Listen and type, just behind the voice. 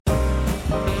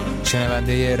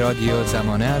شنونده رادیو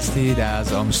زمانه هستید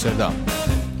از آمستردام.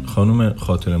 خانم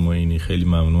خاطره معینی، خیلی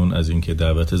ممنون از اینکه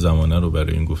دعوت زمانه رو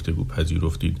برای این گفتگو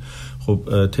پذیرفتید.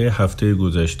 خب طی هفته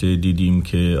گذشته دیدیم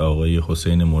که آقای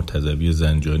حسین مرتضوی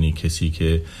زنجانی، کسی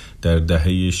که در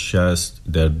دهه 60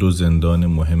 در دو زندان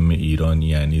مهم ایران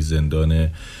یعنی زندان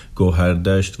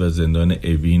گوهردشت و زندان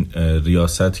اوین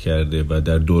ریاست کرده و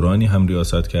در دورانی هم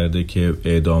ریاست کرده که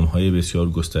اعدام‌های بسیار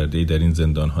گسترده‌ای در این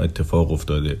زندان‌ها اتفاق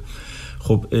افتاده.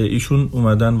 خب ایشون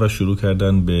اومدن و شروع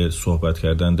کردن به صحبت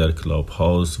کردن در کلاب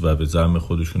هاوس و به زعم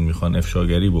خودشون میخوان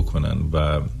افشاگری بکنن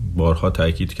و بارها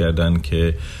تاکید کردن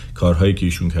که کارهایی که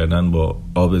ایشون کردن با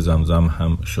آب زمزم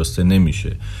هم شسته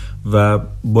نمیشه و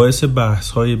باعث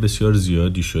بحث‌های بسیار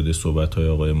زیادی شده صحبت‌های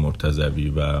آقای مرتضوی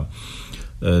و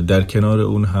در کنار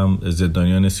اون هم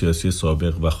زندانیان سیاسی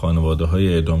سابق و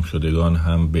خانواده‌های اعدام شدگان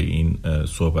هم به این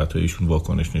صحبت‌های ایشون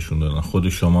واکنش نشون دادن. خود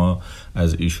شما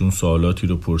از ایشون سوالاتی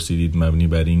رو پرسیدید مبنی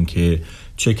بر این که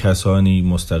چه کسانی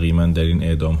مستقیما در این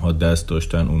اعدام‌ها دست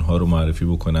داشتن، اونها رو معرفی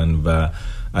بکنن و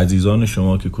عزیزان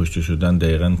شما که کشته شدن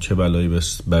دقیقاً چه بلایی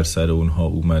بر سر اونها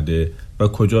اومده و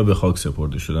کجا به خاک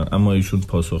سپرده شدن. اما ایشون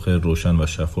پاسخ روشن و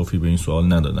شفافی به این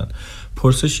سوال ندادن.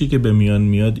 پرسشی که به میان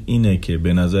میاد اینه که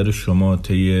به نظر شما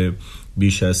طی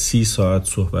بیش از 30 ساعت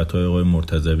صحبت‌های آقای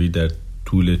مرتضوی در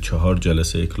طول 4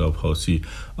 جلسه کلاب هاوسی،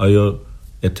 آیا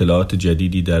اطلاعات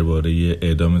جدیدی درباره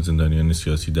اعدام زندانیان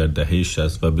سیاسی در دهه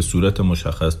 60 و به صورت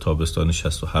مشخص تابستان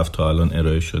 67 تا الان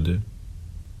ارائه شده؟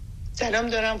 سلام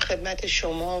دارم خدمت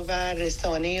شما و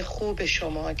رسانه خوب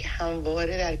شما که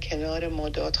همواره در کنار ما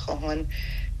دادخواهان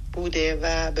بوده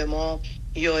و به ما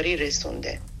یاری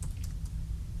رسونده.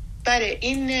 بله،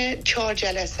 این 4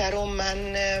 جلسه رو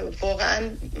من واقعا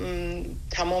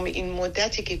تمام این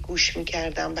مدتی که گوش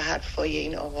میکردم به حرفای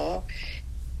این آقا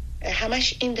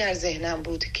همش این در ذهنم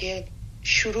بود که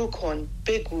شروع کن،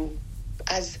 بگو،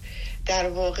 از در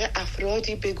واقع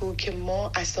افرادی بگو که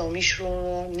ما اسامیش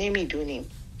رو نمیدونیم.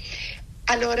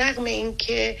 علی‌رغم این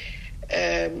که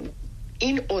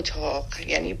این اتاق،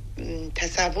 یعنی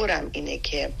تصورم اینه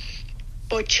که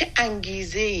با چه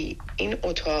انگیزه‌ای این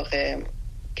اتاق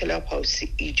کلاب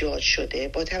هاوسی ایجاد شده،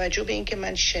 با توجه به این که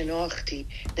من شناختی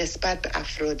نسبت به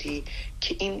افرادی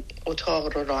که این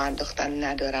اتاق رو راه انداختن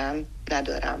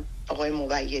ندارم، آقای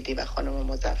مبیدی و خانم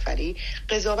مظفری،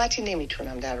 قضاوتی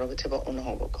نمیتونم در رابطه با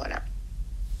اونها بکنم.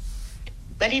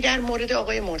 ولی در مورد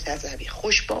آقای مرتضوی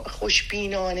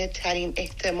خوشبینانه ترین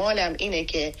احتمالم اینه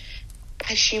که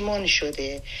پشیمان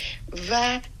شده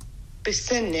و به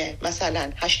سن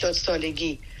مثلا 80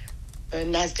 سالگی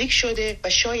نزدیک شده و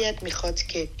شاید میخواد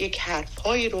که یک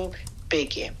حرفهایی رو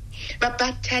بگه و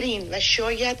بدترین و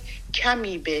شاید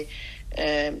کمی به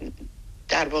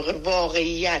در واقع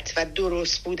واقعیت و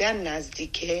درست بودن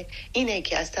نزدیکه اینه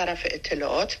که از طرف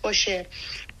اطلاعات باشه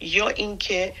یا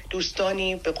اینکه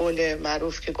دوستانی به قول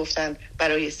معروف که گفتن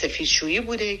برای سفیدشویی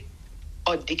بوده،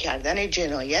 عادی کردن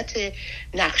جنایت،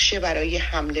 نقشه برای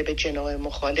حمله به جناح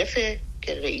مخالفه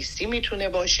که رئیسی میتونه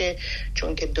باشه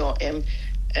چون که دائم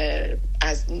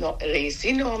از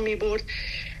رئیسی نام میبرد.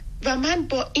 و من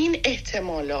با این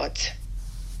احتمالات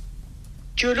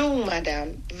جلو اومدم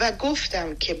و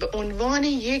گفتم که به عنوان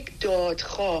یک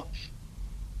دادخواه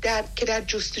که در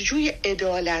جستجوی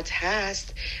عدالت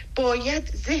هست،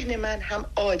 باید ذهن من هم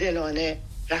عادلانه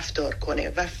رفتار کنه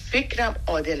و فکرم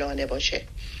عادلانه باشه.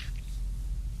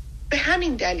 به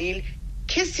همین دلیل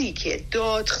کسی که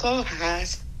دادخواه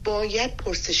هست باید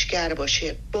پرسشگر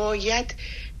باشه، باید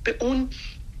به اون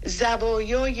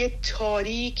زوایای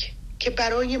تاریک که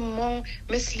برای ما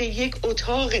مثل یک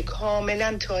اتاق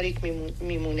کاملا تاریک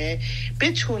میمونه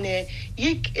بتونه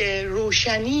یک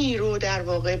روشنی رو در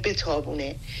واقع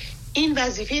بتابونه. این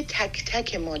وظیفه تک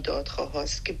تک ما دادخواه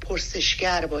هست که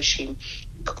پرسشگر باشیم،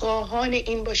 خواهان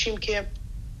این باشیم که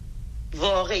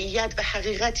واقعیت و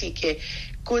حقیقتی که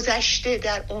گذشته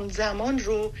در اون زمان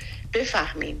رو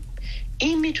بفهمیم.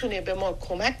 این میتونه به ما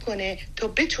کمک کنه تا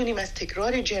بتونیم از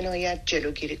تکرار جنایت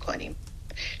جلوگیری کنیم.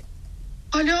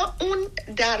 حالا اون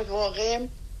در واقع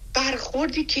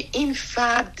برخوردی که این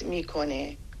فرد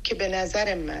میکنه که به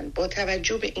نظر من با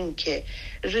توجه به این که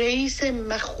رئیس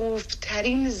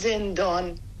مخوفترین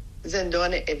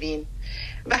زندان اوین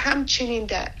و همچنین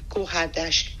در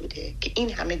گوهردشت بوده که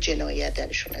این همه جنایت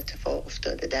درشون اتفاق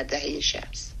افتاده در دهه 60،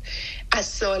 از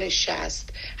سال 60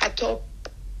 حتی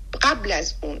قبل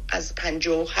از اون، از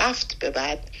 57 به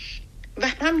بعد، و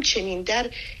همچنین در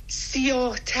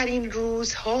سیاه ترین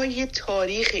روزهای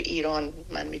تاریخ ایران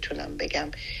من میتونم بگم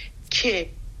که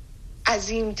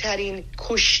عظیمترین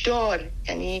کشتار،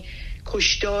 یعنی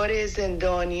کشتار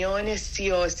زندانیان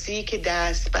سیاسی که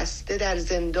دست بسته در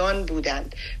زندان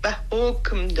بودند و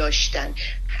حکم داشتند،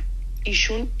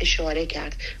 ایشون اشاره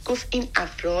کرد، گفت این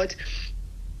افراد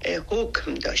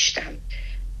حکم داشتن.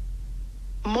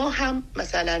 ما هم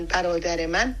مثلا برادر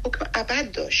من حکم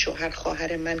ابد داشت، شوهر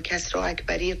خواهر من کسری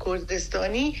اکبری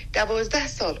کردستانی 12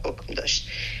 سال حکم داشت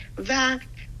و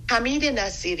حمید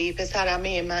نصیری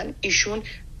پسرعمه من، ایشون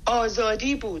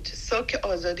آزادی بود، ساک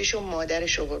آزادیشو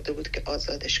مادرش آورده بود که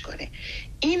آزادش کنه.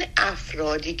 این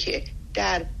افرادی که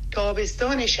در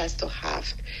تابستان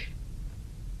 67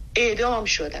 اعدام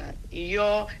شدن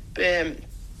یا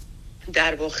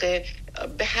در واقع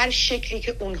به هر شکلی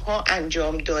که اونها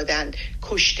انجام دادند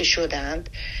کشته شدند،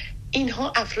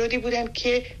 اینها افرادی بودند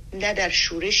که نه در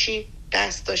شورشی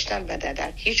دست داشتن و نه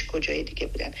در هیچ کجای دیگه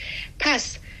بودن.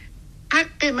 پس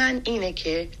حق من اینه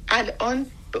که الان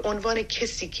به عنوان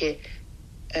کسی که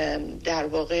در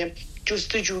واقع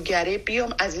جستجوگره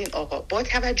بیام از این آقا، با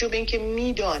توجه به اینکه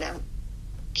میدانم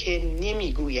که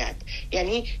نمیگوید،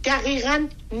 یعنی دقیقاً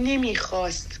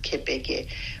نمیخواست که بگه.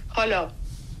 حالا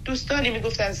دوستانی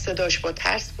میگفتن صداش با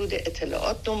ترس بوده،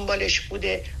 اطلاعات دنبالش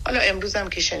بوده، حالا امروز هم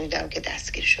که شنیدم که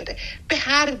دستگیر شده، به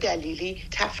هر دلیلی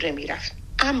تفره میرفت.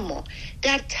 اما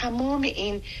در تمام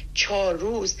این 4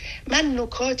 روز من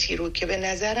نکاتی رو که به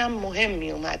نظرم مهم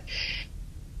می اومد،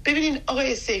 ببینین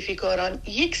آقای سیفیکاران،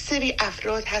 یک سری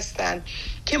افراد هستن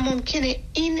که ممکنه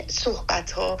این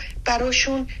صحبت ها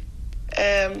براشون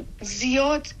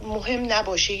زیاد مهم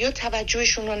نباشه یا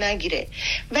توجهشون رو نگیره،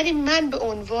 ولی من به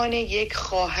عنوان یک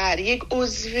خواهر، یک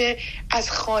عضو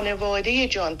از خانواده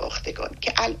جانباختگان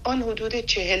که الان حدود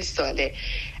 40 ساله،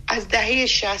 از دهه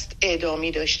 60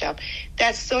 اعدامی داشتم،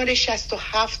 در سال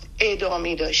 67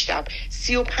 اعدامی داشتم،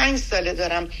 35 ساله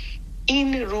دارم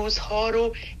این روزها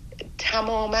رو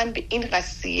تماما به این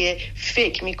قضیه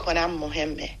فکر میکنم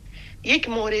مهمه. یک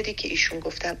موردی که ایشون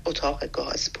گفتن اتاق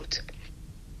گاز بود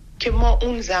که ما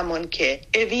اون زمان که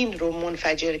اوین رو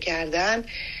منفجر کردن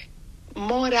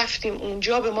ما رفتیم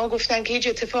اونجا، به ما گفتن که هیچ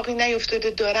اتفاقی نیفتاده،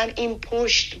 دارن این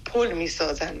پشت پل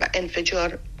میسازن و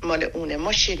انفجار مال اونه.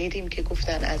 ما شنیدیم که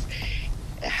گفتن از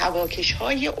هواکش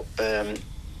های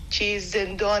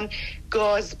زندان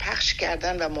گاز پخش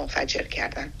کردن و منفجر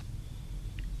کردن.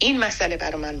 این مسئله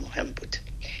برای من مهم بود.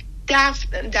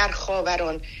 دفن در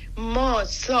خاوران، ما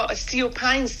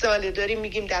 35 ساله داریم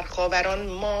میگیم در خاوران،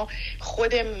 ما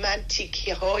خود من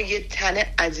تیکه های تن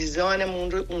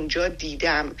عزیزانمون رو اونجا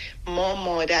دیدم، ما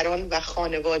مادران و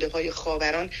خانواده های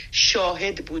خاوران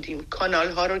شاهد بودیم،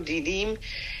 کانال ها رو دیدیم،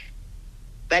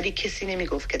 ولی کسی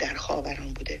نمیگفت که در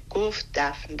خاوران بوده، گفت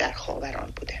دفن در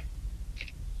خاوران بوده.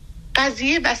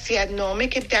 قضیه وصیت‌نامه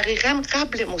که دقیقاً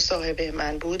قبل مصاحبه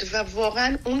من بود و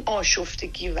واقعاً اون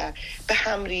آشفتگی و به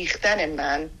هم ریختن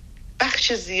من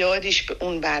بخش زیادیش به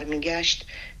اون برمیگشت،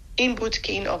 این بود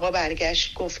که این آقا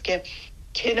برگشت گفت که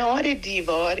کنار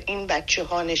دیوار این بچه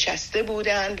ها نشسته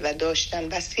بودند و داشتن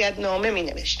وصیت‌نامه می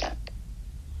نوشتند.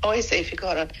 آقای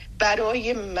سیفیکاران،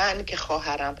 برای من که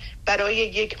خواهرم، برای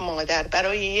یک مادر،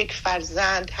 برای یک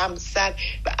فرزند، همسر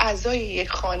و اعضای یک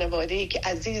خانواده‌ای که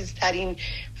عزیزترین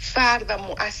فرد و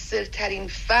مؤثرترین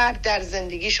فرد در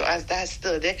زندگیشو از دست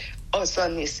داده،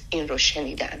 آسان نیست این رو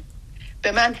شنیدن.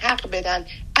 به من حق بدن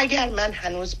اگر من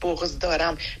هنوز بغض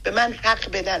دارم، به من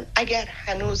حق بدن اگر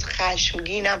هنوز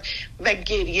خشمگینم و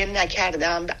گریه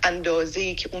نکردم به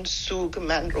اندازه‌ای که اون سوگ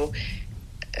من رو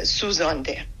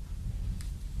سوزانده.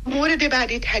 مورد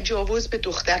بعدی تجاوز به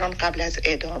دختران قبل از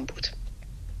اعدام بود.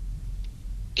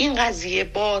 این قضیه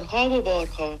بارها و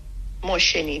بارها ما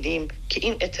شنیدیم که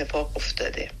این اتفاق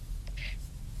افتاده.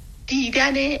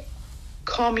 دیدن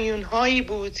کامیون هایی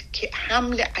بود که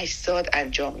حمل اجساد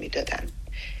انجام می دادن.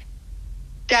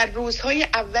 در روزهای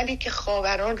اولی که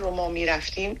خاوران رو ما می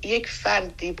رفتیم، یک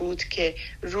فردی بود که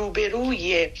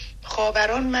روبروی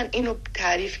خاوران، من اینو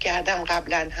تعریف کردم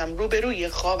قبلا هم، روبروی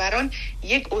خاوران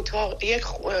یک اتاق، یک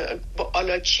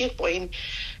آلاچیق با این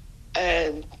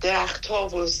درخت ها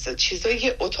و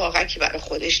چیزایی، اتاقکی برای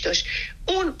خودش داشت.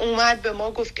 اون اومد به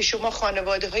ما گفت که شما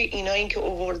خانواده های اینا این که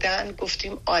آوردن؟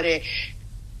 گفتیم آره.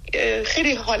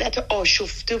 خیلی حالت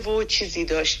آشفته و چیزی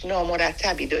داشت،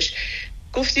 نامرتبی داشت.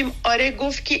 گفتیم آره.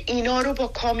 گفت که اینا رو با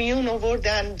کامیون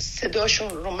آوردن، صداشون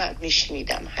رو من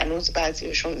میشنیدم، هنوز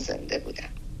بعضیشون زنده بودن.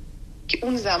 که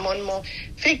اون زمان ما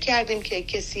فکر کردیم که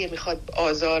کسی میخواد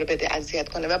آزار بده، اذیت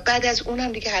کنه و بعد از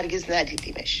اونم دیگه هرگز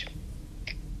ندیدیمش.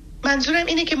 منظورم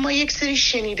اینه که ما یک سری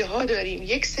شنیده ها داریم،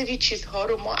 یک سری چیزها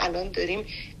رو ما الان داریم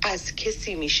از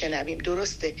کسی میشنویم.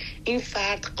 درسته این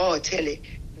فرد قاتله،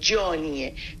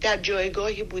 جانیه، در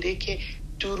جایگاهی بوده که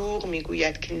دروغ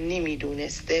میگوید که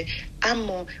نمیدونسته،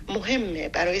 اما مهمه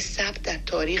برای ثبت در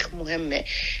تاریخ، مهمه.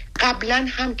 قبلا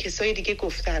هم کسای دیگه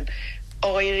گفتن،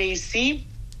 آقای رئیسی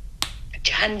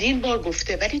چندین بار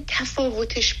گفته، ولی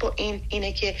تفاوتش با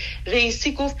اینه که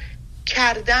رئیسی گفت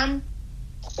کردم،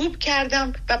 خوب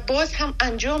کردم و باز هم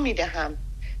انجام میدهم،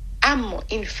 اما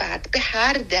این فرد به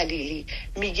هر دلیلی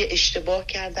میگه اشتباه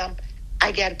کردم،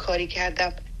 اگر کاری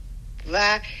کردم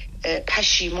و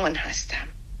پشیمان هستم.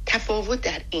 تفاوت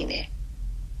در اینه،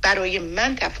 برای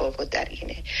من تفاوت در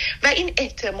اینه و این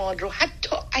احتمال رو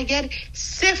حتی اگر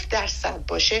 0%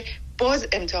 باشه باز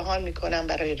امتحان میکنم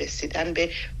برای رسیدن به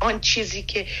آن چیزی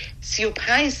که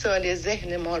 35 سال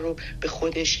ذهن ما رو به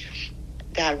خودش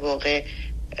در واقع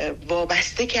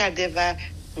وابسته کرده و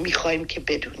میخوایم که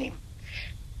بدونیم.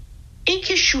 این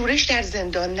که شورش در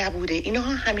زندان نبوده،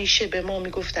 اینها همیشه به ما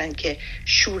میگفتن که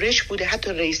شورش بوده.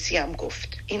 حتی رئیسی هم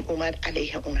گفت، این اومد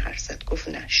علیه اون حرف زد، گفت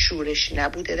نه شورش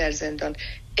نبوده در زندان.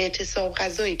 اعتصاب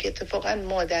غذایی که اتفاقا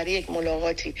ما در یک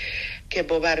ملاقاتی که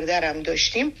با برادرم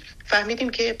داشتیم فهمیدیم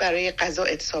که برای غذا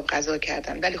اعتصاب غذا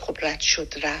کردن، ولی خب رد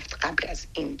شد رفت قبل از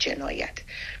این جنایت.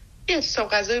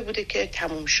 اعتصاب غذایی بوده که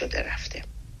تموم شده رفته.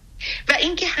 و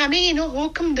اینکه همه اینا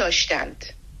حکم داشتند،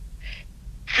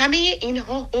 همه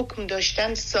اینها حکم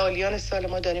داشتن، سالیان سال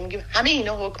ما داریم میگیم همه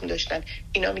اینا حکم داشتن،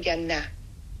 اینا میگن نه،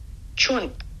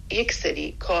 چون یک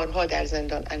سری کارها در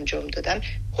زندان انجام دادن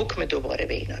حکم دوباره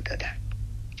به اینا دادن.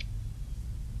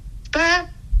 و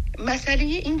مسئله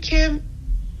این که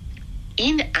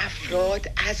این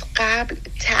افراد از قبل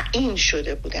تعیین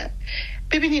شده بودن.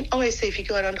 ببینین آقای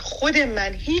سیفیکاران، خود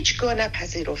من هیچگاه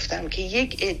نپذیرفتم که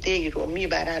یک عده‌ای رو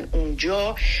میبرن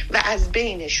اونجا و از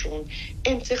بینشون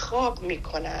انتخاب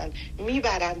میکنن،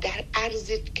 میبرن در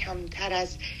عرض کمتر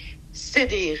از 3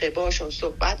 دقیقه باشون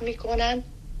صحبت میکنن،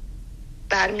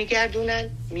 برمیگردونن،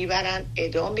 میبرن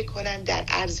اعدام میکنن. در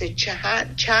عرض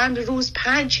چند روز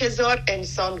 5000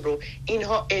 انسان رو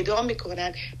اینها اعدام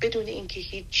میکنن بدون اینکه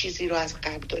هیچ چیزی رو از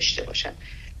قبل داشته باشن.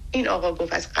 این آقا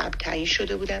گفت از قبل تعیین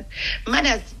شده بودن. من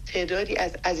از تعدادی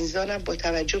از عزیزانم با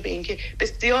توجه به اینکه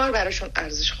بسیار براشون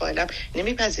ارزش قائلم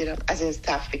نمیپذیرم از این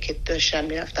صفی که داشتن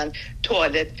میرفتن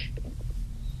توالت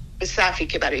به صفی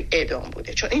که برای اعدام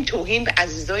بوده، چون این توهین به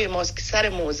عزیزای ماست که سر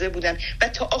موضع بودن و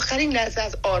تا آخرین لحظه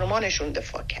از آرمانشون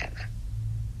دفاع کردن.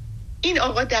 این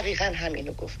آقا دقیقاً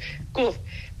همینو گفت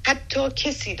حتی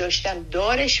کسی داشتن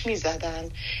دارش میزدن،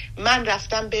 من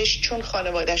رفتم بهش چون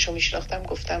خانواده‌شو میشناختم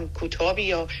گفتم کوتاه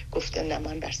یا گفته نه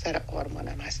من بر سر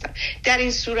آرمانم هستم. در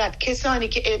این صورت کسانی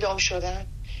که اعدام شدن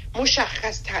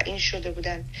مشخص تعیین شده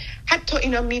بودن، حتی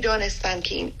اینا میدانستن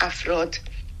که این افراد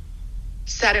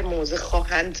سر موضع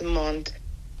خواهند ماند.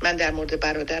 من در مورد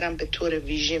برادرم به طور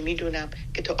ویژه میدونم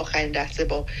که تا آخرین لحظه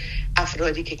با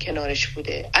افرادی که کنارش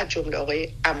بوده، از جمله آقای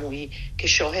عمویی که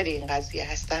شاهد این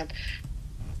قضیه هستن،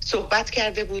 صحبت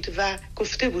کرده بود و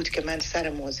گفته بود که من سر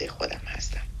موضع خودم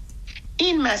هستم.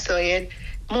 این مسائل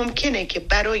ممکنه که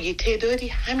برای تعدادی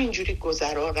همینجوری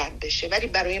گذرا رد بشه، ولی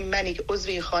برای منی که عضو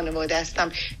این خانواده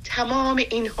هستم تمام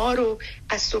اینها رو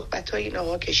از صحبت‌های این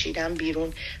آقا کشیدم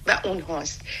بیرون و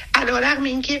اونهاست. علی‌رغم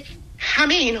اینکه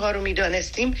همه اینها رو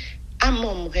میدانستیم،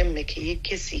 اما مهمه که یک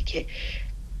کسی که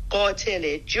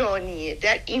قاتل جانی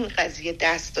در این قضیه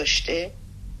دست داشته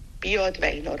بیاد و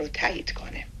اینا رو تایید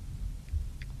کنه.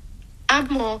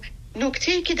 اما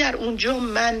نکته‌ای که در اونجا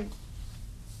من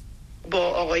با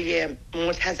آقای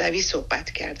مرتضوی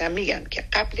صحبت کردم، میگم که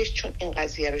قبلش چون این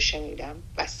قضیه رو شنیدم،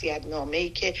 وصیت‌نامه‌ای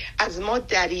که از ما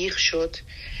دریغ شد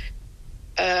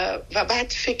و بعد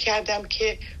فکر کردم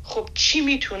که خب چی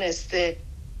میتونسته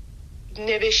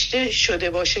نوشته شده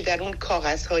باشه در اون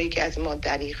کاغذهایی که از ما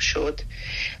دریغ شد.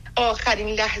 آخرین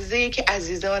لحظه‌ای که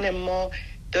عزیزان ما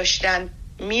داشتن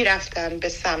میرفتن به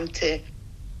سمت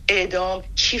اعدام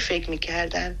چی فکر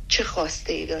میکردن، چه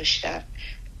خواسته‌ای داشتن.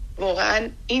 واقعا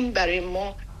این برای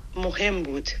ما مهم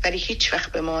بود ولی هیچ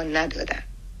وقت به ما ندادن.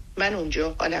 من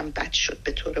اونجا حالم بد شد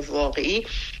به طور واقعی،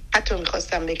 حتی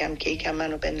میخواستم بگم که یکم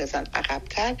منو بندازن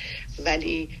عقب‌تر،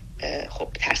 ولی خب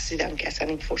ترسیدم که اصلا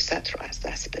این فرصت رو از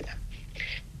دست بدم.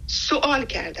 سوال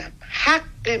کردم،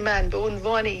 حق من به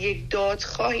عنوان یک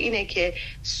دادخواه اینه که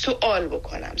سوال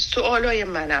بکنم. سوالای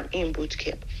منم این بود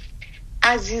که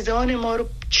عزیزان ما رو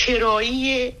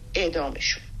چرایی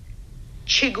اعدامشون،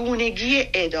 چگونگی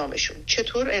اعدامشون،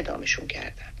 چطور اعدامشون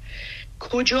کردن،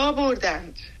 کجا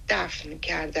بردن دفن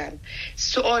کردن.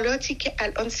 سوالاتی که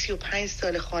الان 35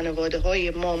 سال خانواده های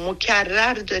ما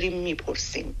مکرر داریم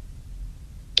میپرسیم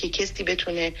که کسی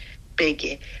بتونه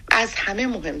بگه. از همه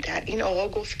مهمتر این آقا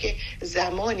گفت که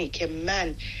زمانی که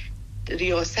من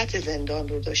ریاست زندان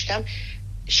رو داشتم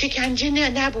شکنجه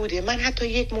نبوده. من حتی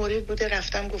یک مورد بوده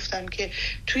رفتم گفتم که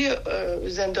توی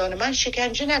زندان من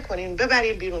شکنجه نکنین،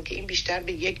 ببرین بیرون، که این بیشتر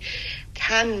به یک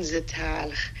طنز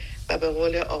تلخ و به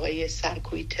قول آقای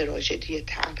سرکوی تراژدی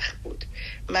تلخ بود.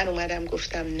 من اومدم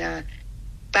گفتم نه،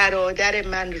 برادر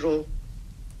من رو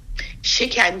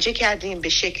شکنجه کردیم به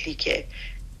شکلی که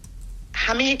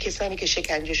همه کسانی که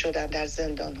شکنجه شدن در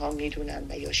زندان ها میدونن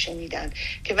و یا شنیدن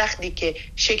که وقتی که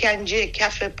شکنجه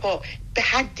کف پا به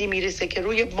حدی میرسه که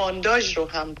روی بانداژ رو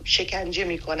هم شکنجه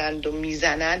میکنند و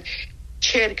میزنن،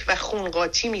 چرک و خون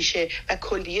قاطی میشه و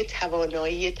کلیه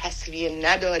توانایی تصفیه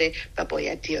نداره و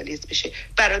باید دیالیز بشه.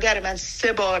 برادر من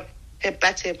 3 بار،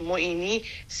 هبت معینی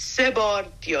 3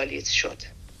 بار دیالیز شد.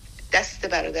 دست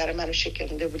برادر من رو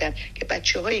شکنده بودن که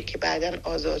بچه‌هایی که بعداً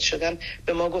آزاد شدن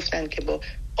به ما گفتن که با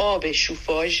آب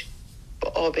شوفاژ، با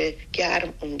آب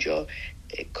گرم اونجا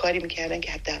کاری میکردن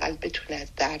که حداقل بتونه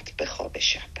از درد بخوابه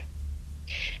شب.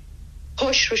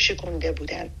 پاش رو شکنده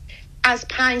بودن. از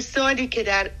 5 سالی که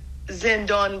در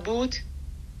زندان بود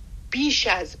بیش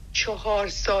از 4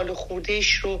 سال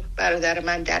خوردهش رو برادر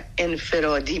من در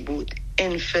انفرادی بود.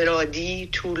 انفرادی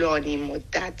طولانی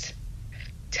مدت.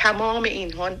 تمام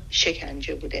اینها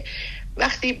شکنجه بوده.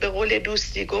 وقتی به قول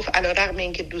دوستی گفت علیرغم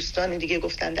اینکه دوستان دیگه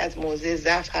گفتند از موضع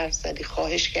ضعف حرف زدی،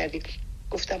 خواهش کردی،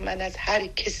 گفتم من از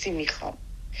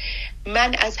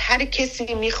هر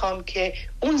کسی میخوام که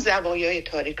اون زوایای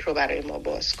تاریک رو برای ما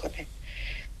باز کنه.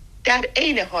 در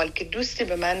عین حال که دوستی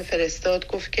به من فرستاد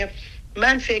گفت که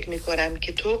من فکر میکنم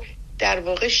که تو در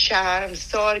واقع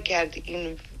شرمسار کردی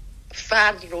این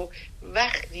فرد رو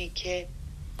وقتی که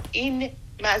این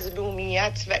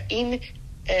مظلومیت و این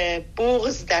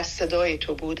بغض در صدای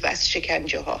تو بود و از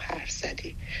شکنجه ها حرف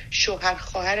زدی. شوهر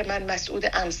خواهر من مسعود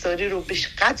انصاری رو به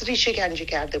قدری شکنجه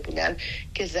کرده بودن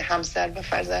که همسر و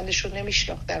فرزندش رو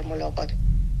نمیشناخت در ملاقات.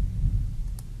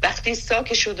 وقتی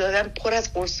ساکش رو دادن پر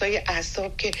از قرصای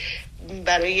اعصاب که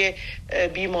برای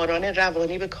بیماران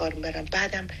روانی به کار میبرن،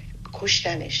 بعدم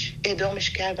کشتنش، اعدامش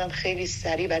کردن خیلی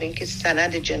سریع برای اینکه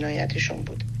سند جنایتشون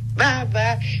بود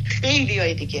و خیلی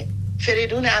های دیگه.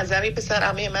 فریدون اعظمی پسر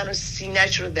عمه منو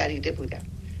سینه‌اش رو دریده بودن.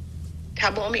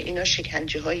 تمام اینا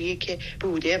شکنجه هایی که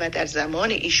بوده و در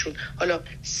زمان ایشون، حالا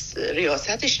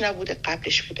ریاستش نبوده،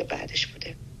 قبلش بوده، بعدش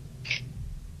بوده.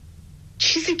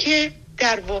 چیزی که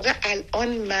در واقع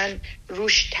الان من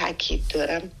روش تاکید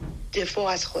دارم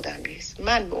دفاع از خودم نیست.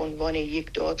 من به عنوان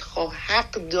یک دادخواه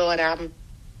حق دارم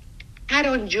هر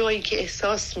آن جایی که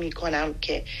احساس میکنم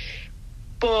که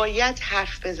باید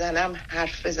حرف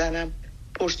بزنم،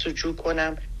 پرسجو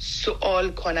کنم،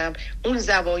 سوال کنم، اون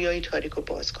زوایای تاریک رو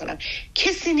باز کنم.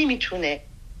 کسی نمیتونه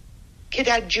که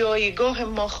در جایگاه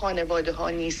ما خانواده ها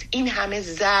نیست، این همه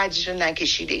زجر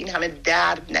نکشیده، این همه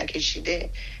درد نکشیده،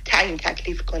 تعیین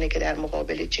تکلیف کنه که در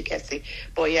مقابل چه کسی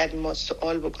باید ما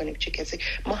سوال بکنیم، چه کسی.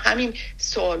 ما همین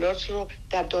سوالات رو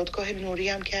در دادگاه نوری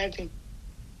هم کردیم.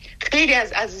 خیلی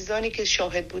از عزیزانی که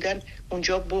شاهد بودن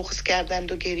اونجا بغض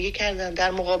کردند و گریه کردند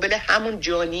در مقابل همون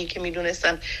جانی که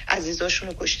میدونستن عزیزاشون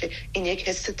رو کشته. این یک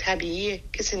حس طبیعیه،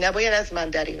 کسی نباید از من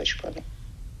دریغش کنه.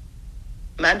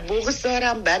 من بغض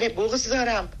دارم، بله بغض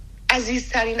دارم.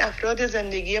 عزیزترین افراد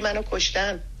زندگی منو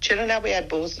کشتن، چرا نباید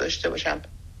بغض داشته باشم؟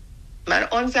 من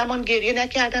آن زمان گریه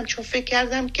نکردم چون فکر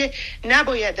کردم که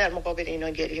نباید در مقابل اینا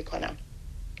گریه کنم.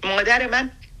 مادر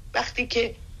من وقتی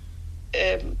که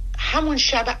همون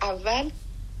شب اول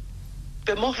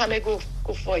به ما همه گفت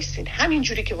وایسین،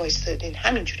 همینجوری که وایستادین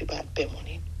همینجوری باید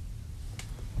بمونین.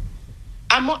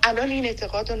 اما الان این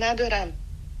اعتقاد رو ندارم.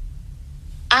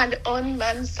 الان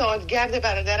من سالگرد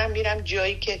برادرم میرم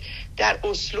جایی که در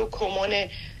اسلو کمون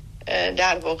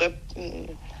در واقع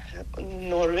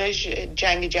نروژ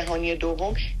جنگ جهانی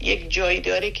دوم یک جایی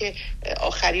داره که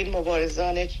آخرین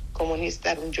مبارزان کمونیست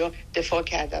در اونجا دفاع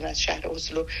کردن از شهر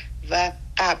اسلو و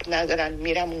قبر ندارن.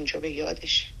 میرم اونجا به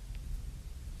یادش.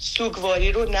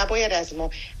 سوگواری رو نباید از ما،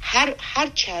 هر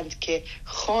چند که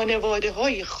خانواده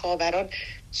های خاوران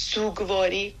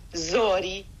سوگواری،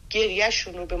 زاری،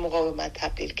 گریهشون رو به مقاومت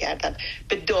تبدیل کردن،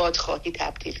 به دادخواهی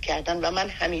تبدیل کردن. و من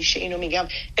همیشه اینو میگم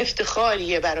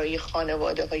افتخاریه برای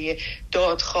خانواده های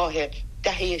دادخواه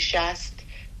دهه 60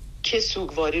 که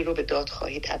سوگواری رو به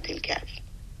دادخواهی تبدیل کردن.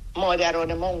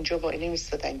 مادران ما اونجا وای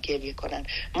نمیستادن گریه کنن.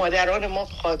 مادران ما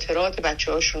خاطرات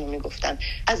بچه‌هاشون رو میگفتن،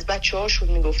 از بچه‌هاشون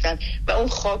میگفتن و اون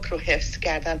خاک رو حفظ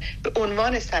کردن به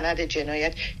عنوان سند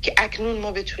جنایت که اکنون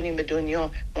ما بتونیم به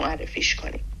دنیا معرفیش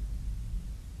کنیم.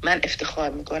 من افتخار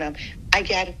میکنم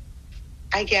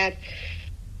اگر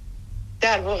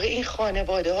در واقع این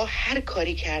خانواده ها هر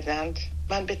کاری کردند،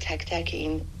 من به تک تک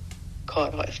این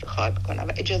کارها افتخار میکنم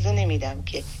و اجازه نمیدم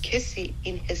که کسی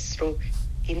این حس رو،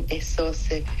 این احساس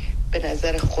به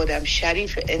نظر خودم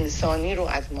شریف انسانی رو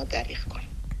از ما دریغ کنه.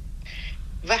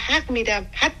 و حق میدم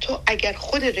حتی اگر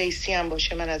خود رئیسی هم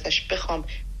باشه من ازش بخوام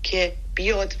که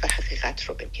بیاد و حقیقت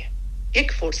رو بگه.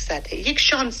 یک فرصته، یک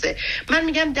شانسه. من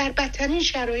میگم در بدترین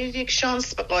شرایط یک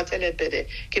شانس به قاتلت بده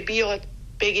که بیاد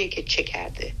بگه که چه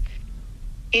کرده.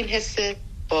 این حس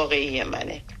واقعی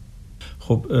منه.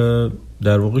 خب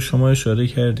در واقع شما اشاره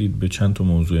کردید به چند تا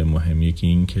موضوع مهم. یکی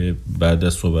این که بعد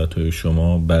از صحبت‌های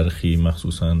شما برخی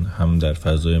مخصوصاً هم در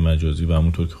فضای مجازی و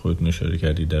همونطور که خودتون اشاره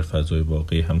کردید در فضای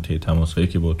واقعی هم طی تماس‌هایی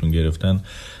که باهاتون گرفتن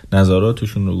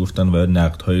نظراتشون رو گفتن و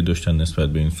نقدهایی داشتن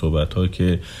نسبت به این صحبت‌ها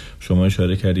که شما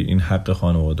اشاره کردید این حق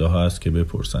خانواده‌ها هست که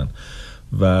بپرسن.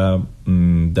 و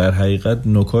در حقیقت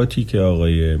نکاتی که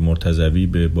آقای مرتضوی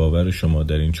به باور شما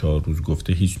در این 4 روز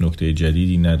گفته هیچ نکته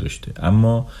جدیدی نداشته،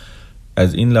 اما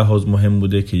از این لحاظ مهم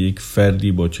بوده که یک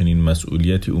فردی با چنین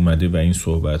مسئولیتی اومده و این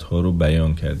صحبت‌ها رو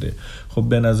بیان کرده. خب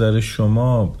به نظر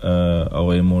شما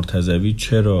آقای مرتضوی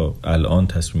چرا الان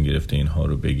تصمیم گرفته اینها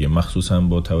رو بگه، مخصوصا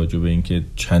با توجه به اینکه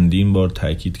چندین بار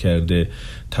تاکید کرده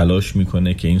تلاش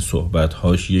میکنه که این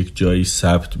صحبت‌هاش یک جایی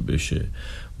ثبت بشه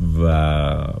و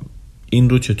این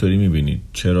رو چطوری میبینید؟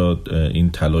 چرا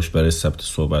این تلاش برای ثبت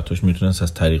صحبت‌هاش میتونست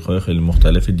از طریق‌های خیلی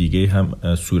مختلف دیگه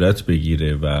هم صورت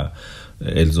بگیره و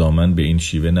الزاماً به این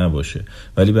شیوه نباشه،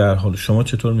 ولی به هر حال شما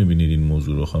چطور میبینید این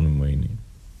موضوع رو خانم معینی؟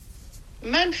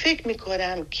 من فکر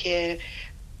میکنم که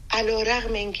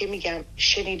علیرغم این که میگم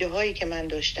شنیده هایی که من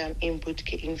داشتم این بود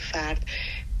که این فرد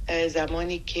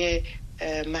زمانی که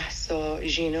مهسا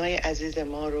ژینای عزیز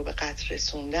ما رو به قتل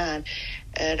رسوندن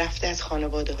رفته از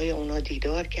خانواده های اونا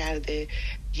دیدار کرده،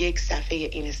 یک صفحه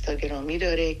اینستاگرامی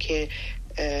داره که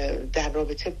در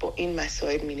رابطه با این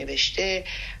مسائل می نوشته،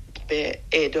 به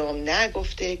اعدام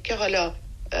نگفته که حالا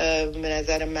به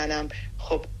نظر منم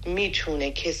خب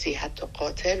میتونه کسی حتی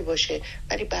قاتل باشه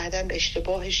ولی بعداً به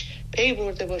اشتباهش پی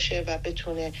برده باشه و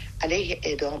بتونه علیه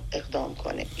اعدام اقدام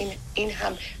کنه. این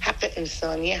هم حق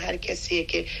انسانی هر کسیه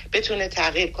که بتونه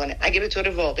تغییر کنه اگه به طور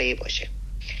واقعی باشه.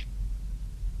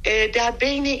 در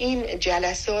بین این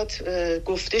جلسات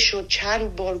گفته شد،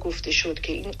 چند بار گفته شد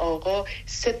که این آقا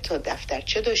 3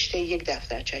 دفترچه داشته، 1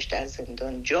 دفترچهش در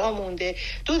زندان جا مونده،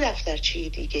 2 دفترچه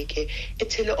دیگه که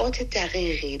اطلاعات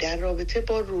دقیقی در رابطه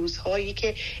با روزهایی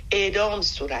که اعدام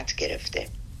صورت گرفته،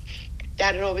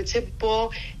 در رابطه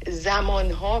با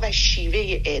زمانها و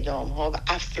شیوه اعدامها و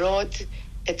افراد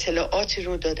اطلاعاتی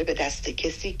رو داده به دست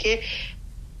کسی که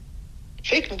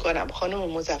فکر میکنم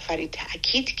خانم مظفری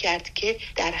تأکید کرد که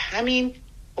در همین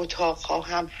اتاقها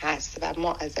هم هست و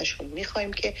ما ازشون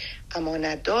میخوایم که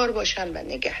امانتدار باشن و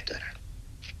نگه دارن.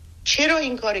 چرا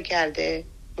این کار کرده؟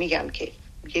 میگم که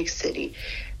یک سری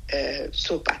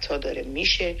صحبت ها داره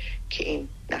میشه که این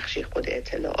نقشه خود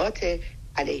اطلاعات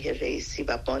علیه رئیسی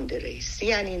و باند رئیسی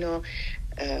یعنی اینا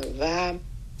و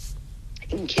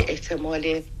اینکه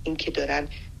احتمال اینکه دارن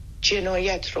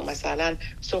جنایت رو، مثلا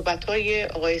صحبت‌های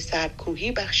آقای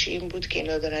سرکوهی بخشی این بود که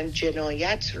اینا دارن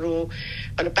جنایت رو،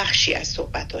 حالا بخشی از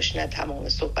صحبتاش نه تمام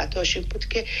صحبتاش این بود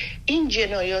که این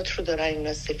جنایات رو دارن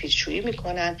اینا سفیدشویی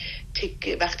میکنن،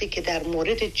 وقتی که در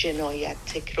مورد جنایت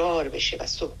تکرار بشه و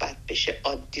صحبت بشه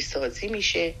عادی سازی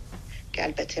میشه، که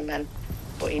البته من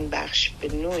با این بخش به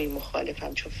نوعی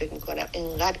مخالفم، چون فکر میکنم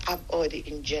اینقدر ابعاد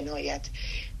این جنایت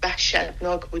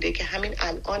وحشتناک بوده که همین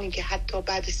الانی که حتی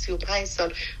بعد 35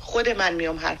 سال خود من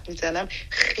میام حرف میزنم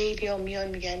خیلی ها میان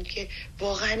میگن که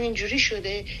واقعا اینجوری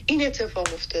شده، این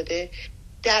اتفاق افتاده.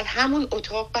 در همون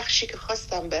اتاق بخشی که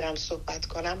خواستم برم صحبت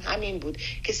کنم همین بود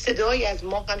که صدایی از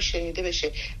ما هم شنیده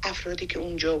بشه، افرادی که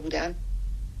اونجا بودن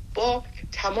با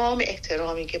تمام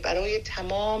احترامی که برای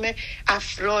تمام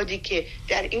افرادی که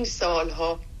در این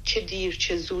سالها چه دیر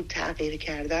چه زود تغییر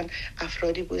کردن،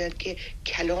 افرادی بودن که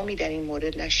کلامی در این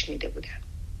مورد نشنیده بودن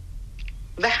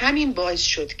و همین باعث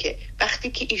شد که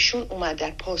وقتی که ایشون اومد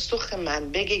در پاسخ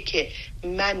من بگه که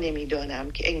من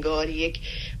نمیدانم، که انگار یک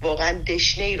واقعا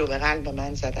دشنه‌ای رو به قلب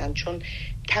من زدن، چون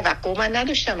توقع من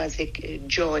نداشتم از یک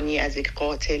جانی، از یک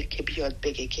قاتل که بیاد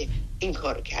بگه که این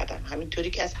کارو کردم، همینطوری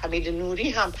که از حمید نوری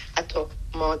هم حتی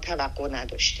ما توقع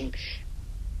نداشتیم.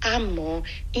 اما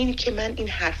این که من این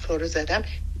حرفا رو زدم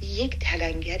یک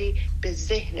تلنگری به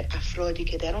ذهن افرادی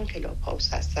که در اون کلاب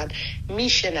هاوس هستن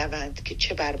میشنوند که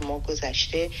چه بر ما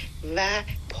گذشته و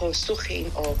پاسخ این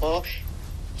آقا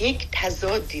یک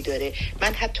تضادی داره.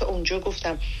 من حتی اونجا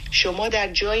گفتم شما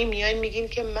در جایی میاین میگین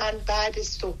که من بعد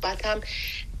صحبتم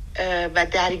و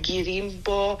درگیریم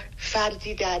با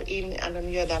فردی در این، الان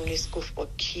یادم نیست گفت با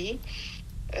کی،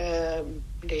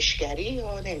 لشگری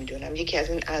یا نمیدونم یکی از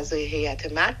این اعضای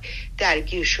هیئت مرگ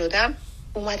درگیر شدم،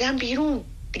 اومدم بیرون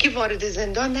دیگه، وارد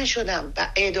زندان نشدم و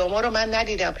اعداما رو من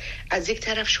ندیدم. از یک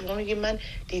طرف شما میگید من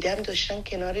دیدم داشتن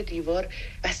کنار دیوار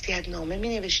وصیت‌نامه می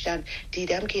نوشتن،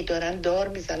 دیدم که دارن دار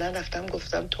میزنن، رفتم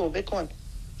گفتم توبه کن،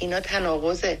 اینا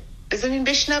تناقضه. بذارین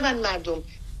بشنون مردم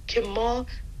که ما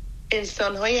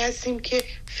انسان‌هایی هستیم که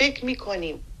فکر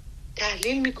میکنیم،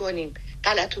 تحلیل میکنیم،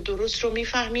 غلط و درست رو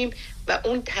میفهمیم و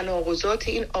اون تناقضات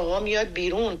این آقا میاد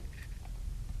بیرون.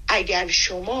 اگر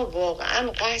شما واقعا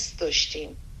قصد داشتین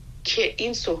که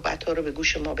این صحبت ها رو به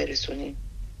گوش ما برسونین.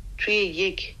 توی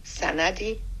یک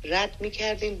سندی رد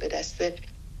میکردین به دست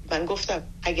من. گفتم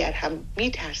اگر هم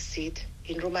میترسید،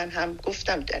 این رو من هم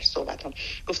گفتم در صحبتام،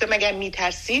 گفتم اگر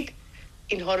میترسید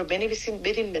اینها رو بنویسین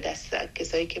بدین به دست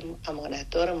کسایی که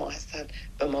امانتدار ما هستن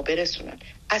به ما برسونن.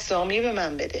 اسامی به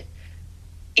من بده.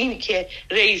 این که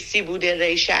رئیسی بوده،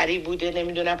 رئیس شهری بوده،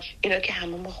 نمیدونم اینا که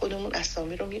همه ما خودمون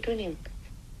اسامی رو میدونیم.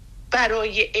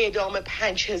 برای اعدام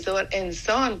 5000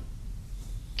 انسان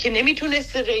که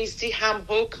نمیتونست رئیسی هم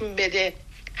حکم بده،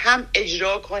 هم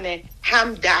اجرا کنه،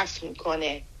 هم دفن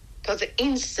کنه. تازه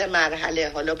این 3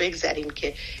 مرحله، حالا بگذاریم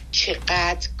که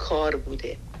چقدر کار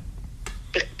بوده.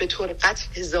 به طور قطع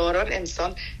هزاران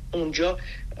انسان اونجا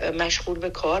مشغول به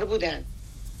کار بودن.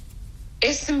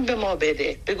 اسم به ما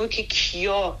بده، بگو که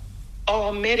کیا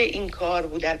آمر این کار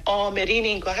بودن، آمرین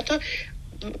این کار. حتی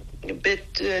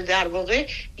در واقع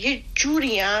یه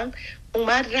جوری هم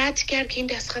اومد رد کرد که این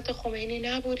دستخط خمینی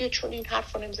نبوده، چون این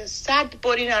حرفا نمیزد. 100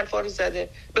 بار این حرفا رو زده.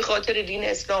 به خاطر دین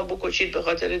اسلام بکشید، به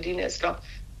خاطر دین اسلام.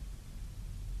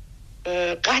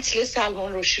 قتل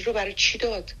سلمان رشدی رو برای چی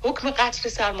داد؟ حکم قتل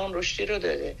سلمان رشدی رو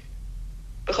داده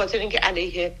به خاطر اینکه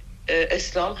علیه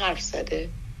اسلام حرف زده.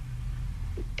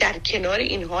 در کنار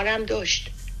اینها هم داشت.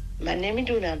 من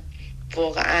نمیدونم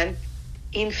واقعا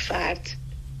این فرد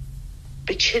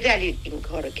به چه دلیل این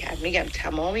کار رو کرد. میگم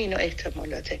تمام اینا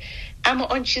احتمالاته، اما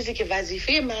آن چیزی که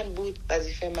وظیفه من بود،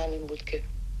 وظیفه من این بود که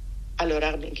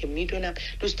علیرغم این که میدونم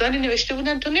دوستانی نوشته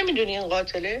بودن تو نمیدونی این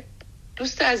قاتله.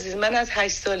 دوست عزیز، من از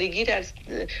 8 سالگی در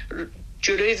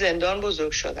جلوی زندان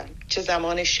بزرگ شدم، چه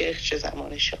زمان شیخ چه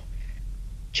زمان شاه.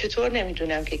 چطور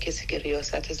نمیدونم که کسی که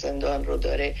ریاست زندان رو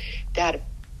داره در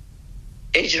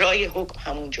اجرای حکم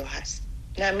همونجا هست؟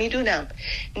 نه میدونم.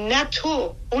 نه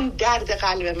تو اون درد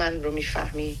قلب من رو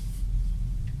میفهمی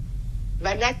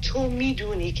و نه تو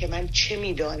میدونی که من چه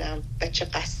میدانم و چه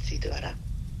قصدی دارم.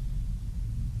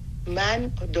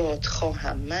 من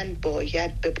دادخواهم، من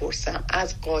باید بپرسم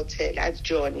از قاتل، از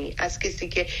جانی، از کسی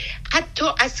که حتی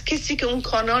از کسی که اون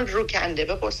کانال رو کنده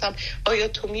بپرسم آیا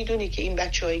تو میدونی که این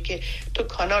بچه‌هایی که تو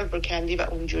کانال رو کندی و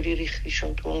اونجوری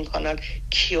ریختیشون تو اون کانال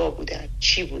کیا بودن،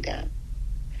 چی بودن؟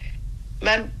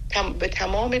 من به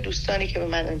تمام دوستانی که به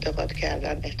من انتقاد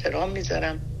کردن احترام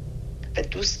میذارم و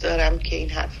دوست دارم که این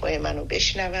حرفای منو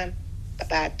بشنون و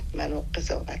بعد منو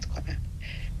قضاوت کنن.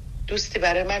 دوستی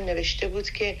برای من نوشته بود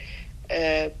که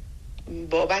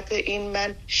بابت این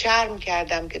من شرم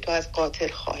کردم که تو از قاتل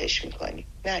خواهش میکنی.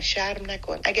 نه، شرم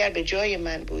نکن. اگر به جای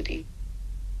من بودی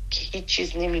که هیچ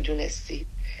چیز نمیدونستی،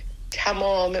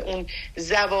 تمام اون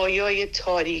زوایای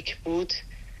تاریک بود،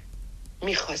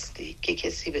 میخواستی که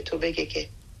کسی به تو بگه که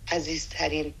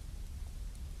عزیزترین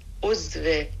عضو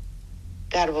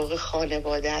در واقع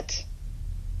خانوادت،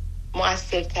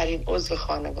 مؤثرترین عضو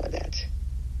خانوادت،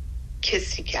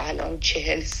 کسی که الان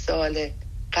 40 ساله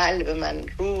قلب من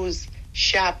روز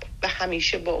شب و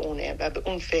همیشه با اونه و به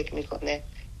اون فکر میکنه،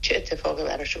 چه اتفاقی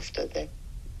براش افتاده،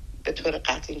 به طور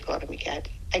قطع این کار میکردی.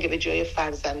 اگه به جای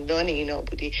فرزندان اینا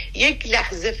بودی، یک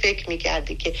لحظه فکر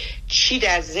میکردی که چی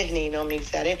در ذهن اینا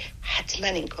میگذره، حتما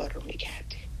این کار رو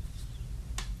میکردی.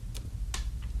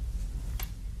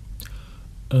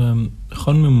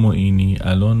 خانم معینی،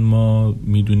 الان ما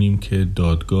میدونیم که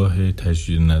دادگاه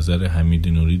تجدید نظر حمید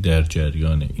نوری در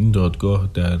جریانه. این دادگاه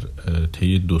در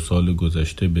طی 2 سال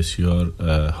گذشته بسیار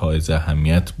حائز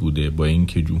اهمیت بوده، با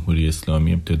اینکه جمهوری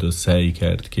اسلامی ابتدا سعی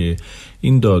کرد که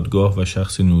این دادگاه و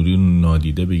شخص نوری رو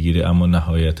نادیده بگیره، اما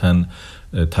نهایتاً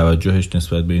توجهش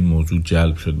نسبت به این موضوع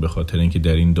جلب شد، به خاطر اینکه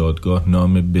در این دادگاه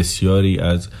نام بسیاری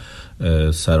از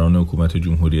سران حکومت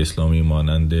جمهوری اسلامی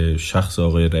مانند شخص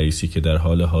آقای رئیسی که در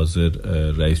حال حاضر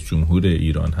رئیس جمهور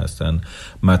ایران هستند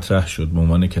مطرح شد به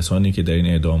عنوان کسانی که در این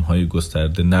اعدام‌های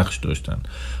گسترده نقش داشتند.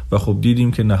 و خب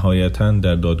دیدیم که نهایتاً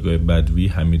در دادگاه بدوی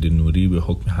حمید نوری به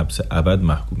حکم حبس ابد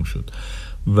محکوم شد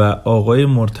و آقای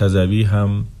مرتضوی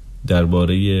هم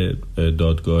درباره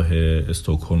دادگاه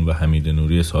استکهلم و حمید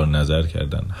نوری اظهار نظر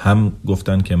کردن. هم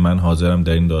گفتن که من حاضرم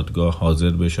در این دادگاه حاضر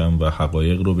بشم و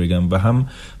حقایق رو بگم و هم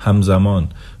همزمان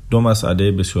 2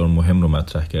 مسئله بسیار مهم رو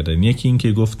مطرح کردن. یکی این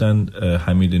که گفتن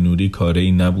حمید نوری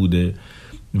کاری نبوده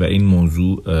و این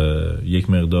موضوع یک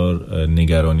مقدار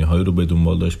نگرانی های رو به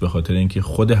دنبال داشت، به خاطر اینکه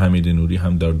خود حمید نوری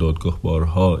هم در دادگاه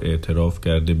بارها اعتراف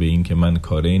کرده به این که من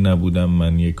کاری نبودم،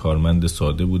 من یک کارمند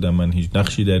ساده بودم، من هیچ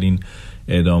نقشی در این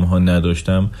اعدام ها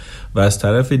نداشتم. و از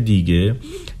طرف دیگه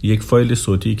یک فایل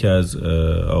صوتی که از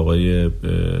آقای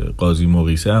قاضی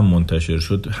مقیسه هم منتشر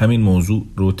شد همین موضوع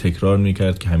رو تکرار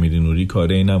میکرد که حمید نوری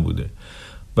کاری نبوده.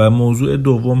 و موضوع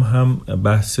دوم هم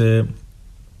بحث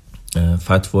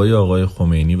فتوای آقای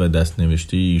خمینی و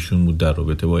دستنوشته ایشون بود در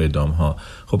رابطه با اعدام‌ها.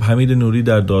 خب حمید نوری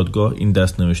در دادگاه این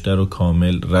دستنوشته رو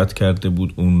کامل رد کرده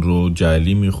بود، اون رو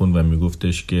جعلی میخوند و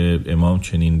میگفتش که امام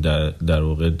چنین در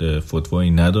واقع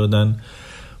فتوایی ندادن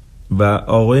و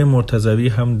آقای مرتضوی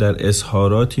هم در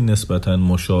اظهاراتی نسبتاً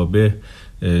مشابه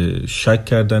شک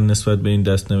کردن نسبت به این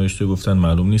دستنوشته، گفتن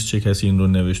معلوم نیست چه کسی این رو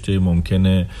نوشته،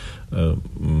 ممکنه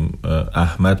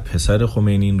احمد پسر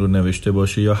خمینی این رو نوشته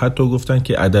باشه، یا حتی گفتن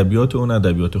که ادبیات اون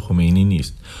ادبیات خمینی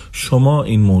نیست. شما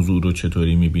این موضوع رو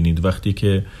چطوری میبینید وقتی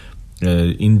که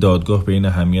این دادگاه به این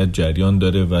اهمیت جریان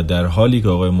داره و در حالی که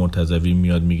آقای مرتضوی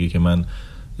میاد میگه که من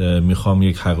میخوام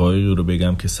یک حقایقی رو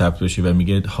بگم که ثبت بشه و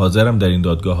میگه حاضرم در این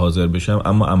دادگاه حاضر بشم،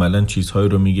 اما عملاً چیزهایی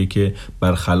رو میگه که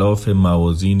برخلاف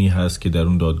موازینی هست که در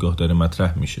اون دادگاه داره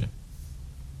مطرح میشه؟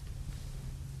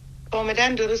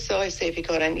 کاملا درست آقای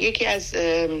سیفیکارن. یکی از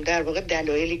در واقع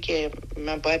دلایلی که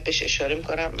من باید بهش اشاره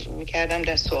میکردم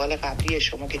در سوال قبلی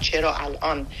شما که چرا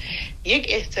الان، یک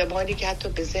احتمالی که حتی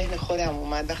به ذهن خودم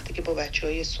اومد وقتی که با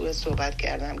بچهای سوئد صحبت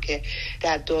کردم که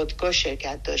در دادگاه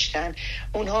شرکت داشتن،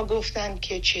 اونها گفتن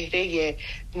که چهره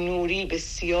نوری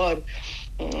بسیار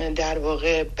در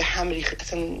واقع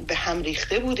به هم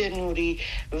ریخته بوده نوری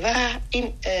و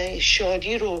این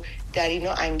شادی رو در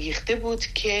اینا انگیخته بود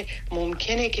که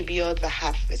ممکنه که بیاد و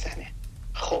حرف بزنه.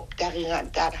 خب دقیقاً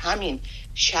در همین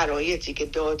شرایطی که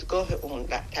دادگاه اون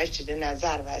و تجدید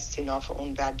نظر و استیناف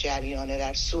اون در جریانه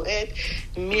در سوئد،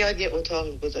 میاد یه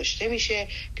اتاقی گذاشته میشه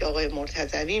که آقای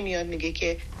مرتضوی میاد میگه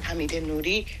که حمید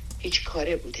نوری هیچ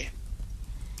کاره بوده.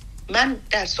 من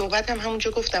در صحبتم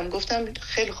همونجا گفتم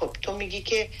خیلی خوب، تو میگی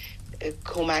که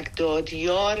کمک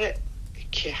دادیار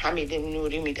که حمید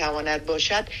نوری میتواند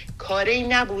باشد کاری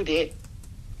نبوده.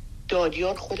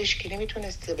 دادیار خودش که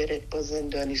نمیتونسته بره با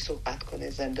زندانی صحبت کنه،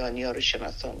 زندانی ها رو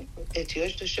شناسانی کنه،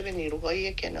 احتیاج داشته به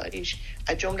نیروهای کناریش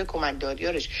از جمله کمک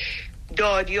دادیارش.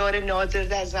 دادیار ناظر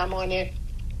در زمان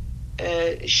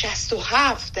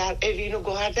 67 در اوین و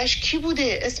گوهردش کی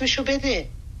بوده؟ اسمشو بده.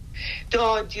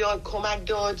 دادیار، کمک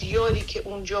دادیاری که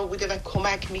اونجا بوده و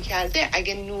کمک میکرده،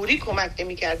 اگه نوری کمک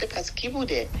نمیکرده پس کی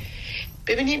بوده؟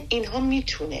 ببینین اینها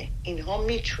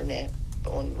میتونه به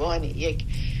عنوان یک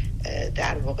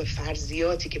در واقع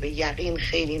فرضیاتی که به یقین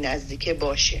خیلی نزدیکه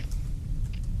باشه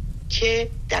که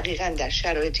دقیقاً در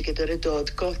شرایطی که داره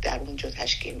دادگاه در اونجا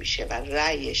تشکیل میشه و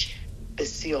رأیش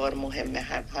بسیار مهمه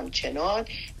همچنان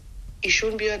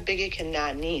ایشون بیاد بگه که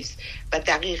نه نیست و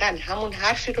دقیقاً همون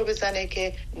حرفی رو بزنه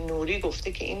که نوری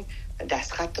گفته که این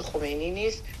دستخط خمینی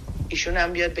نیست، ایشون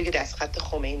هم بیاد بگه دستخط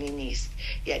خمینی نیست،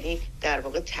 یعنی در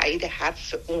واقع تایید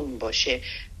حرف اون باشه.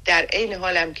 در این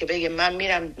حالم که بگه من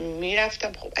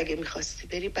میرفتم، خب اگه میخواستی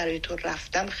بری برای تو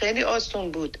رفتن خیلی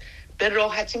آسان بود، به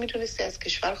راحتی میتونستی از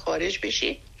کشور خارج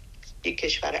بشی، یک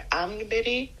کشور امن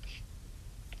بری.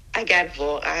 اگر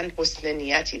واقعا حسن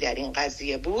نیتی در این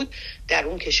قضیه بود، در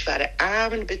اون کشور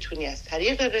امن بتونی از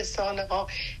طریق رسانه ها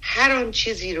هر آن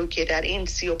چیزی رو که در این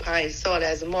 35 سال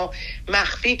از ما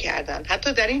مخفی کردن،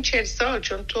 حتی در این 40 سال،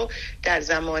 چون تو در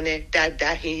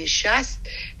دهه 60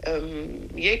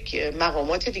 یک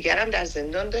مقامات دیگر هم در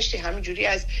زندان داشتی، همینجوری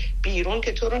از بیرون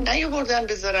که تو رو نیاوردن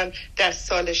بذارن در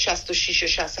سال 66 و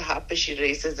 67 بشی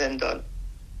رئیس زندان.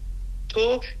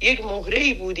 تو یک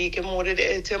مهره‌ای بودی که مورد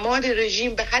اعتماد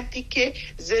رژیم به حدی که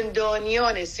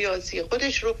زندانیان سیاسی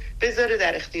خودش رو بذاره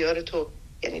در اختیار تو.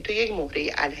 یعنی تو یک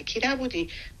مهره الکی نبودی،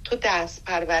 تو دست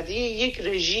پرورده یک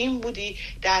رژیم بودی،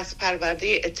 دست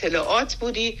پرورده اطلاعات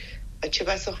بودی و چه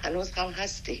بسا هنوز هم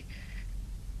هستی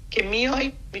که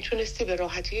میتونستی به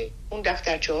راحتی اون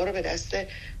دفترچه ها رو به دست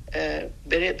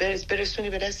برسونی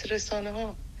به دست رسانه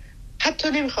ها. حتی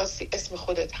نمیخواستی اسم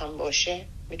خودت هم باشه،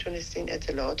 میتونستی این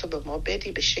اطلاعات رو به ما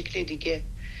بدی به شکل دیگه.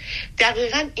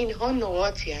 دقیقاً اینها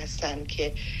نقاطی هستن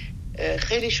که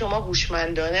خیلی شما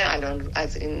هوشمندانه الان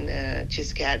از این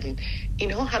چیز کردین.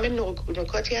 اینها همه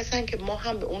نکاتی هستن که ما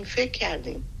هم به اون فکر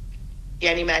کردیم.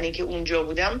 یعنی منی که اونجا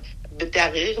بودم به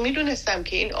دقیق میدونستم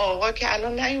که این آقا که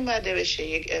الان نیومده بشه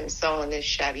یک انسان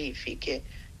شریفی که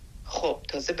خب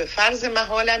تازه به فرض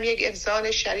محالم یک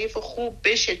انسان شریف و خوب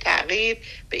بشه، تغییر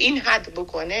به این حد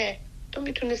بکنه، تو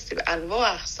میتونستی به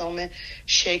انواع اقسام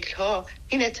شکل‌ها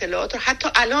این اطلاعات رو، حتی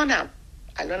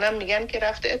الانم میگن که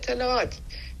رفته اطلاعات،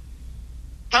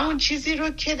 همون چیزی رو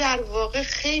که در واقع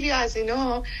خیلی از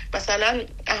اینا، مثلا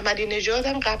احمدی نژاد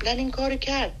هم قبلا این کار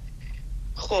کرد.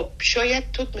 خب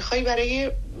شاید تو میخوای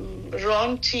برای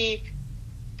رانتی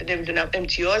نمیدونم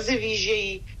امتیاز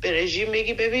ویژه‌ای به رژیم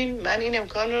بگی ببین من این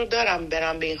امکان رو دارم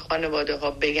برم به این خانواده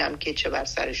ها بگم که چه بر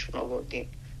سرشون آوردین،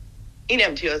 این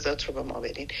امتیازات رو به ما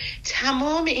بدین.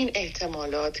 تمام این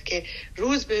احتمالات که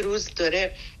روز به روز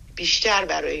داره بیشتر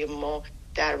برای ما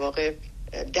در واقع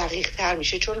دقیق تر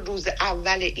میشه. چون روز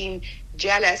اول این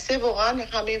جلسه واقعا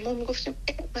همه ما میگفتیم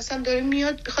مثلا داره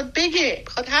میاد بخواد بگه،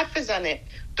 بخواد حرف بزنه،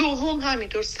 دوم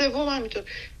همینطور، سوم همینطور،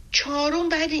 چهارم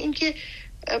بعد این که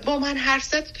با من حرف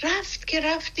زد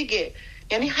رفت دیگه.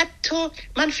 یعنی حتی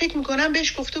من فکر میکنم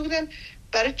بهش گفته بودن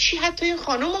برای چی حتی این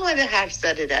خانم اومده حرف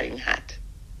زده در این حد،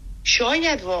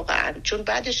 شاید واقعا چون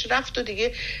بعدش رفت و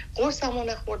دیگه قرصمو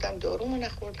نخوردم، دارومو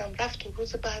نخوردم، رفت و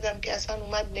روز بعدم که اصلا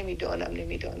اومد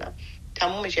نمیدانم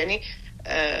تمومش. یعنی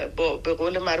به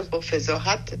قول معروف با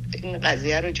فضاحت این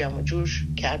قضیه رو جمع جوش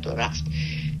کرد و رفت.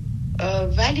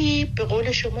 ولی به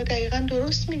قول شما دقیقا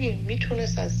درست میگین،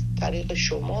 میتونست از طریق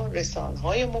شما،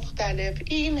 رسانه‌های مختلف،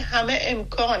 این همه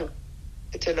امکان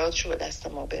اطلاعاتشو به دست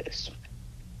ما برسونه،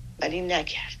 ولی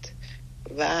نکرد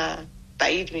و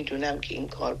بعید میدونم که این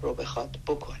کار رو بخواد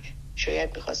بکنه.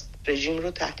 شاید میخواست رژیم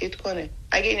رو تهدید کنه،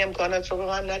 اگه این امکانات رو به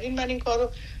من ندین من این کار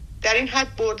رو در این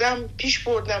حد پیش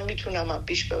بردم، میتونم هم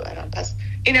پیش ببرم، پس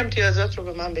این امتیازات رو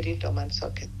به من بدید تا من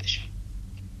ساکت بشم.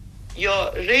 یا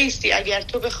رئیسی اگر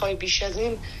تو بخوای بیش از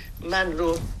این من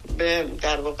رو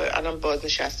در واقع الان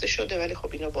بازنشسته شده، ولی خب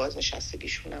اینا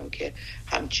بازنشستگیشون هم که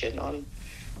همچنان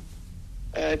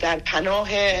در پناه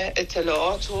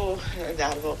اطلاعات و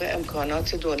در واقع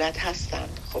امکانات دولت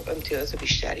هستند، خب امتیاز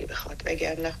بیشتری بخواد.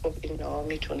 وگرنه خب اینا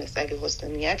میتونست اگه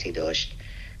حسن نیتی داشت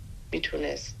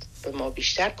میتونست به ما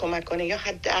بیشتر کمک کنه، یا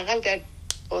حداقل در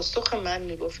پاسخ من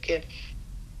میگفت که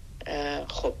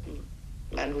خب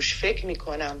من روش فکر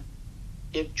میکنم،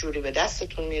 یک جوری به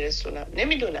دستتون میرسونم.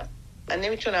 نمیدونم، من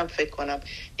نمیتونم فکر کنم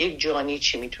یک جانی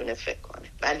چی میتونه فکر کنه،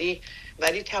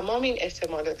 ولی تمام این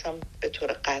احتمالات هم به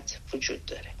طور قطع وجود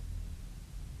داره.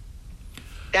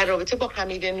 در رابطه با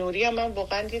حمید نوری هم من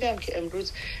واقعا دیدم که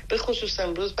امروز، به خصوص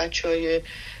امروز، بچهای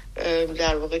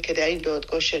در واقع که در این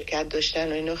دادگاه شرکت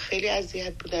داشتن و اینا خیلی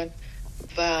اذیت بودن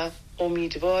و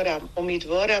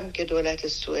امیدوارم که دولت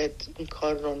سوئد این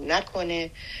کار رو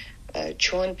نکنه،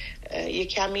 چون یه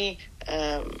کمی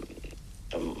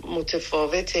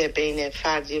متفاوته بین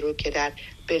فردی رو که در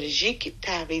بلژیک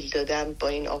تحویل دادن با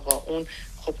این آقا. اون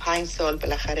خب 5 سال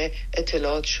بالاخره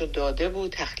اطلاعاتشو داده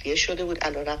بود، تخلیه شده بود،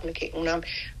 علیرغم که اونم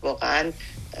واقعا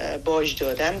باج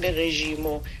دادن به رژیم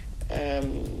و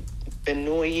به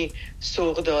نوعی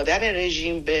سوق دادن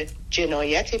رژیم به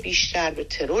جنایت بیشتر، به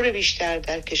ترور بیشتر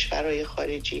در کشورهای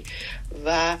خارجی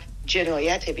و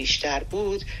جنایت بیشتر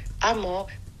بود. اما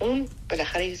اون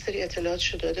بالاخره یک سری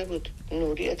اطلاعاتشو داده بود،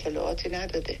 نوری اطلاعاتی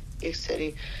نداده، یک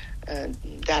سری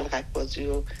دلغک بازی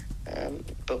و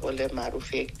به قول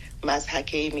معروف یک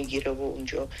مضحکه‌ای میگیره و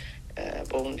اونجا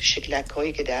با اون شکلک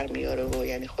هایی که در میاره و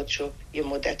یعنی خودشو یه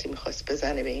مدتی میخواست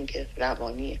بزنه به این که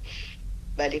روانیه.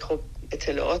 ولی خب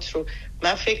اطلاعات رو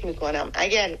من فکر میکنم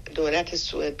اگر دولت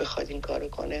سوئد بخواد این کارو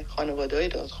کنه، خانواده‌های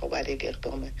دادخواه باید یک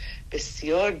اقدام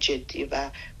بسیار جدی و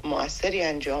مؤثری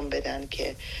انجام بدن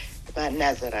که من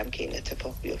نذارم که این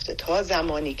اتفاق بیفته. تا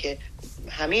زمانی که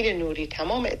حمید نوری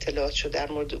تمام اطلاعاتشو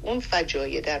در مورد اون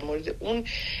فجایع، در مورد اون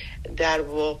در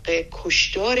واقع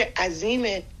کشتار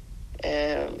عظیم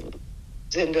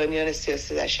زندانیان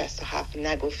سیاسی در 67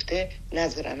 نگفته،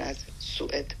 نذارن از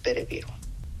سوئد بره بیرون.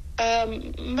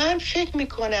 من فکر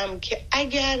میکنم که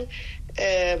اگر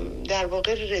در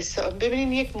واقع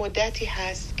ببینین یک مدتی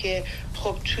هست که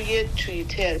خب توی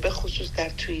توییتر، به خصوص در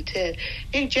توییتر،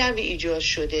 یک جوی ایجاد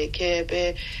شده که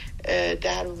به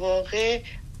در واقع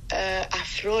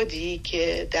افرادی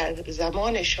که در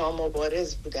زمان شاه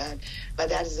مبارز بودن و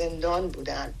در زندان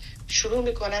بودن شروع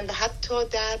میکنن و حتی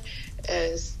در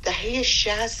دهه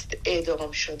 60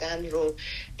 اعدام شدن رو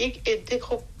یک عده،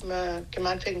 خب که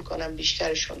من فکر میکنم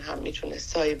بیشترشون هم میتونه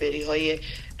سایبری های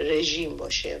رژیم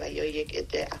باشه و یا یک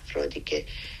عده افرادی که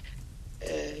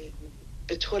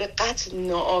به طور قطع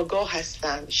ناآگاه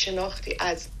هستن، شناختی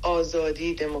از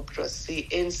آزادی، دموکراسی،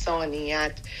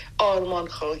 انسانیت،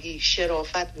 آرمانخواهی،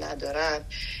 شرافت ندارن،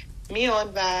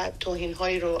 میان و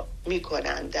توهین‌هایی رو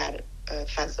میکنن در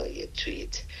فضای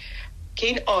توییت که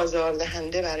این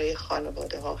آزاردهنده برای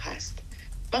خانواده ها هست.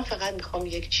 من فقط میخوام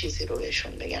یک چیزی رو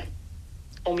بهشون بگم.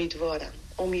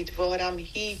 امیدوارم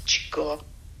هیچگاه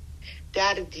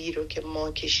دردی رو که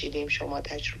ما کشیدیم شما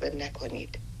تجربه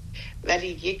نکنید، ولی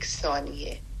یک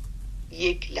ثانیه،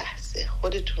 یک لحظه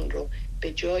خودتون رو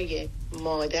به جای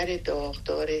مادر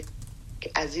داغدار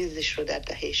که عزیزش رو در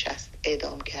دهه 60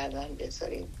 اعدام کردن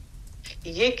بذارین.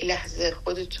 یک لحظه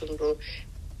خودتون رو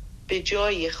به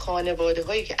جای خانواده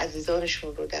هایی که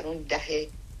عزیزانشون رو در اون دهه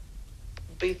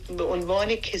به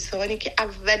عنوان کسانی که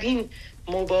اولین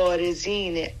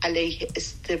مبارزین علیه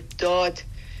استبداد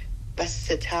و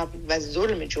ستم و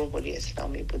ظلم جمهوری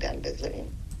اسلامی بودن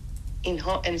بذاریم.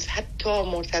 اینها حتی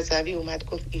مرتضوی اومد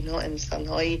گفت اینها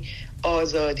انسان‌های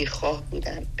آزادی خواه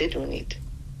بودن. بدونید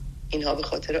اینها به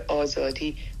خاطر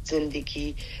آزادی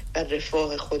زندگی و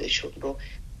رفاه خودشون رو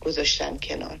گذاشتن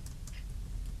کنار.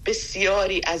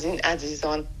 بسیاری از این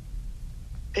عزیزان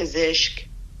پزشک،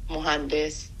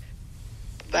 مهندس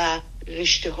و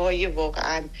رشته‌های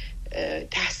واقعاً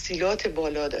تحصیلات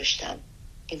بالا داشتن.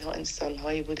 اینها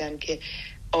انسان‌هایی بودن که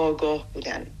آگاه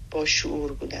بودن، با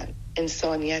شعور بودن،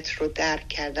 انسانیت رو درک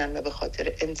کردن و به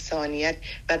خاطر انسانیت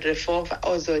و رفاه و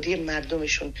آزادی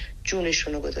مردمشون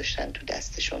جونشون رو گذاشتن تو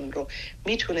دستشون رو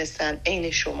میتونستن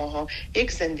عین شماها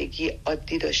یک زندگی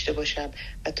عادی داشته باشن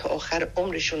و تا آخر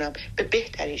عمرشون هم به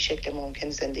بهترین شکل ممکن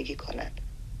زندگی کنن.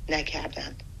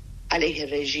 نکردن. علیه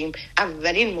رژیم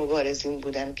اولین مبارزین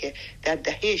بودن که در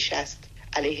دهه 60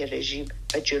 علیه رژیم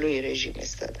و جلوی رژیم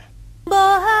ایستادن.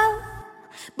 با هم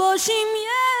باشیم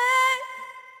یک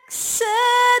صدا،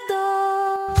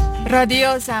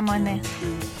 رادیو زمانه.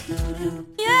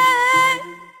 یک